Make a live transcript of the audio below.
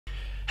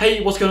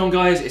Hey, what's going on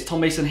guys? It's Tom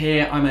Mason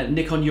here. I'm a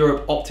Nikon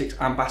Europe Optics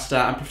Ambassador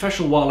and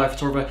professional wildlife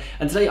photographer,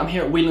 and today I'm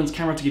here at Whelan's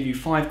Camera to give you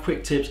 5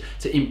 quick tips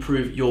to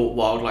improve your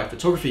wildlife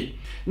photography.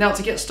 Now,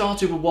 to get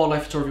started with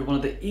wildlife photography, one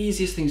of the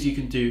easiest things you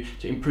can do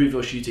to improve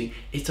your shooting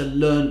is to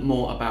learn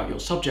more about your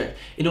subject.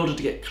 In order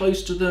to get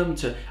close to them,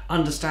 to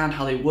understand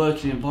how they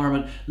work in the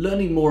environment,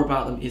 learning more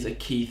about them is a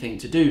key thing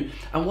to do.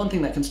 And one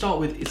thing that can start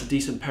with is a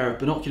decent pair of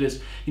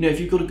binoculars. You know, if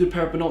you've got a good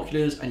pair of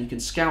binoculars and you can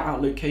scout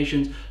out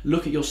locations,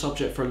 look at your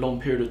subject for a long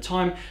period of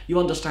time, you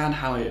understand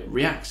how it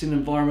reacts in the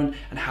environment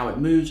and how it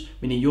moves,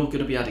 meaning you're going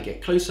to be able to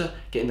get closer,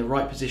 get in the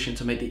right position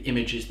to make the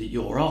images that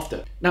you're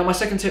after. Now, my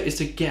second tip is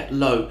to get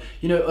low.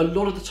 You know, a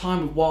lot of the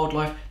time with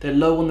wildlife, they're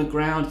low on the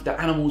ground.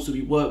 The animals that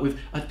we work with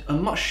are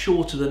much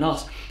shorter than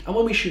us, and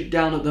when we shoot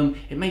down at them,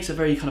 it makes a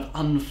very kind of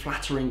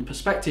unflattering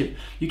perspective.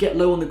 You get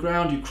low on the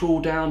ground, you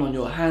crawl down on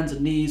your hands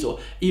and knees, or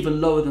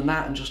even lower than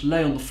that and just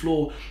lay on the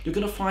floor, you're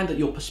going to find that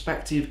your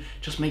perspective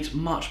just makes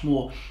much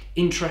more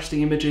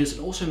interesting images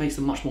and also makes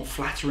them much more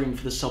flattering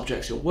for the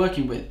subjects you're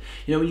working with.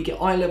 You know, when you get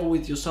eye level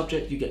with your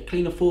subject, you get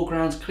cleaner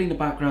foregrounds, cleaner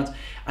backgrounds,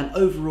 and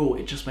overall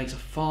it just makes a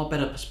far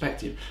better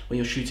perspective when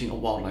you're shooting a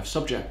wildlife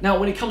subject. Now,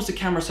 when it comes to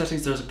camera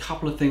settings, there's a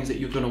couple of things that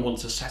you're going to want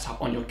to set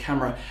up on your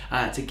camera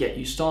to get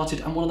you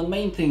started, and one of the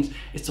main things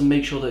is to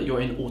make sure that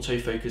you're in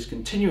autofocus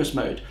continuous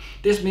mode.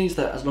 This means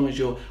that as long as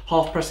you're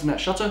half pressing that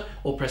shutter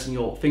or pressing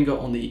your finger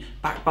on the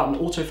back button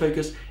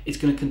autofocus, it's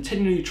going to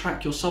continually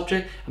track your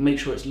subject and make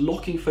sure it's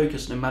locking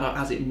focus no matter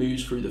as it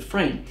moves through the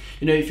frame.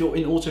 You know, if you're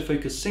in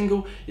autofocus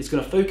single, it's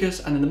going to focus,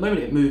 and then the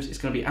moment it moves, it's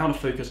going to be out of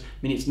focus,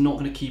 meaning it's not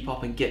going to keep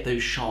up and get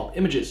those sharp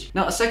images.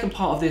 Now, a second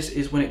part of this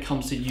is when it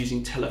comes to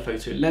using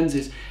telephoto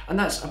lenses, and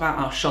that's about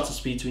our shutter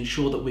speed to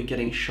ensure that we're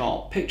getting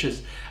sharp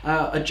pictures.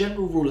 A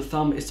general rule of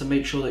thumb is to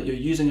make sure that you're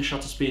using a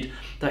shutter speed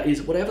that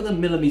is whatever the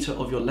millimeter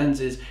of your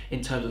lens is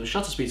in terms of the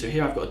shutter speed. So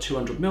here I've got a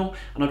 200mm,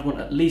 and I'd want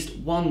at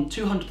least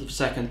 1/200th of a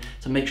second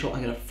to make sure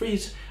I'm going to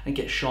freeze and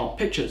get sharp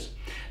pictures.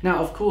 Now,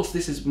 of course,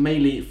 this is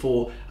mainly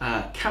for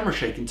camera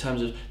shake in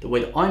terms of the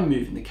way that I'm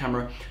moving the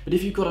camera, but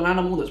if you've got an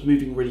animal that's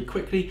moving really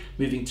quickly,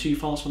 moving too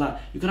fast for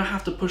that, you're going to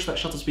have to push that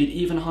shutter speed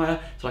even higher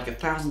to like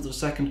 1/1000th of a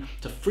second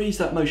to freeze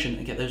that motion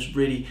and get those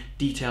really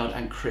detailed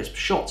and crisp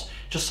shots.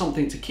 Just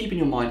something to keep in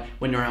your mind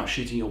when you're out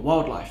shooting your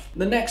wildlife.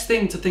 The next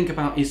thing to think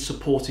about is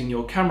supporting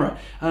your camera.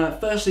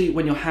 Firstly,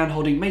 when you're hand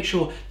holding, make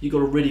sure you've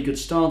got a really good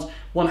stance.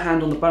 One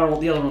hand on the barrel,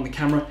 the other on the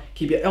camera.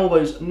 Keep your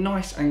elbows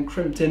nice and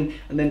crimped in,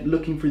 and then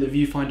looking through the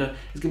viewfinder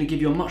is going to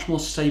give you a much more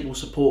stable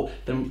support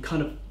than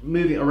kind of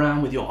moving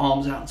around with your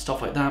arms out and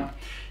stuff like that.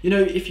 You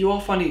know, if you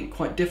are finding it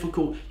quite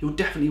difficult, you'll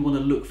definitely want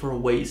to look for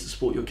ways to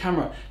support your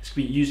camera. This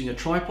could be using a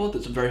tripod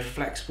that's a very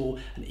flexible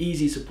and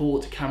easy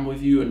support to camera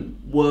with you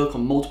and work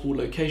on multiple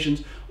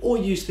locations, or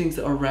use things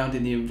that are around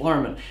in the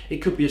environment. It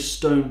could be a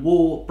stone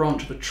wall,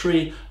 branch of a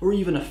tree, or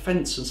even a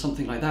fence and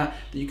something like that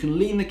you can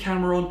lean the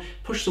camera on,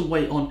 push some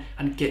weight on,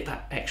 and get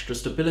that extra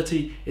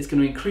stability. It's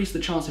going to increase the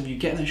chance of you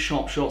getting those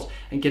sharp shots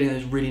and getting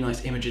those really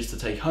nice images to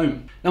take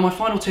home. Now, my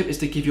final tip is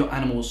to give your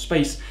animals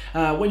space.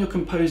 When you're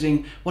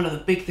composing, one of the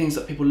big things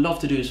that people love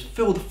to do is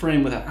fill the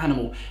frame with that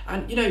animal,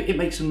 and you know, it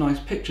makes some nice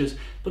pictures,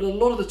 but a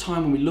lot of the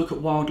time when we look at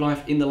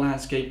wildlife in the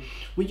landscape,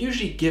 we're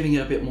usually giving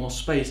it a bit more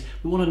space.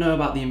 We want to know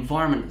about the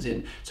environment it's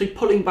in, so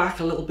pulling back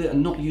a little bit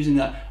and not using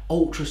that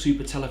ultra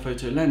super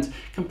telephoto lens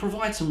can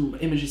provide some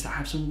images that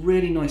have some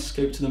really nice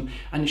scope to them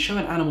and show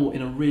an animal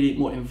in a really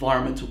more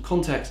environmental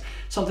context.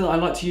 Something that I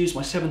like to use,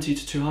 my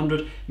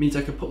 70-200, means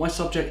I can put my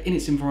subject in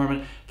its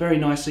environment very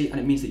nicely, and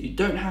it means that you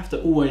don't have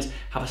to always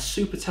have a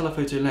super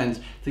telephoto lens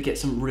to get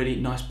some really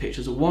nice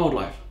pictures of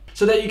wildlife.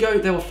 So there you go,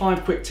 there were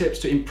 5 quick tips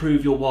to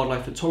improve your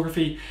wildlife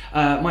photography.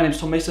 My name's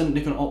Tom Mason,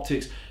 Nikon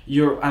Optics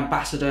Europe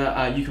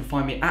Ambassador. You can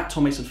find me at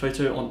Tom Mason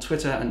Photo on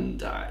Twitter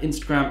and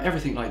Instagram,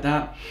 everything like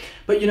that.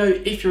 But you know,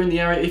 if you're in the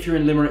area, if you're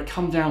in Limerick,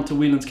 come down to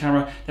Whelan's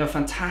Camera. They have a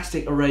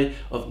fantastic array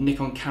of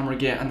Nikon camera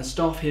gear, and the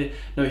staff here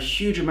know a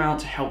huge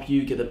amount to help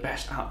you get the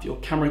best out of your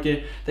camera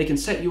gear. They can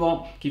set you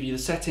up, give you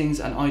the settings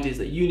and ideas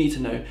that you need to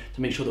know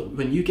to make sure that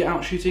when you get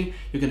out shooting,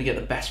 you're going to get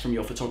the best from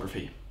your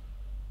photography.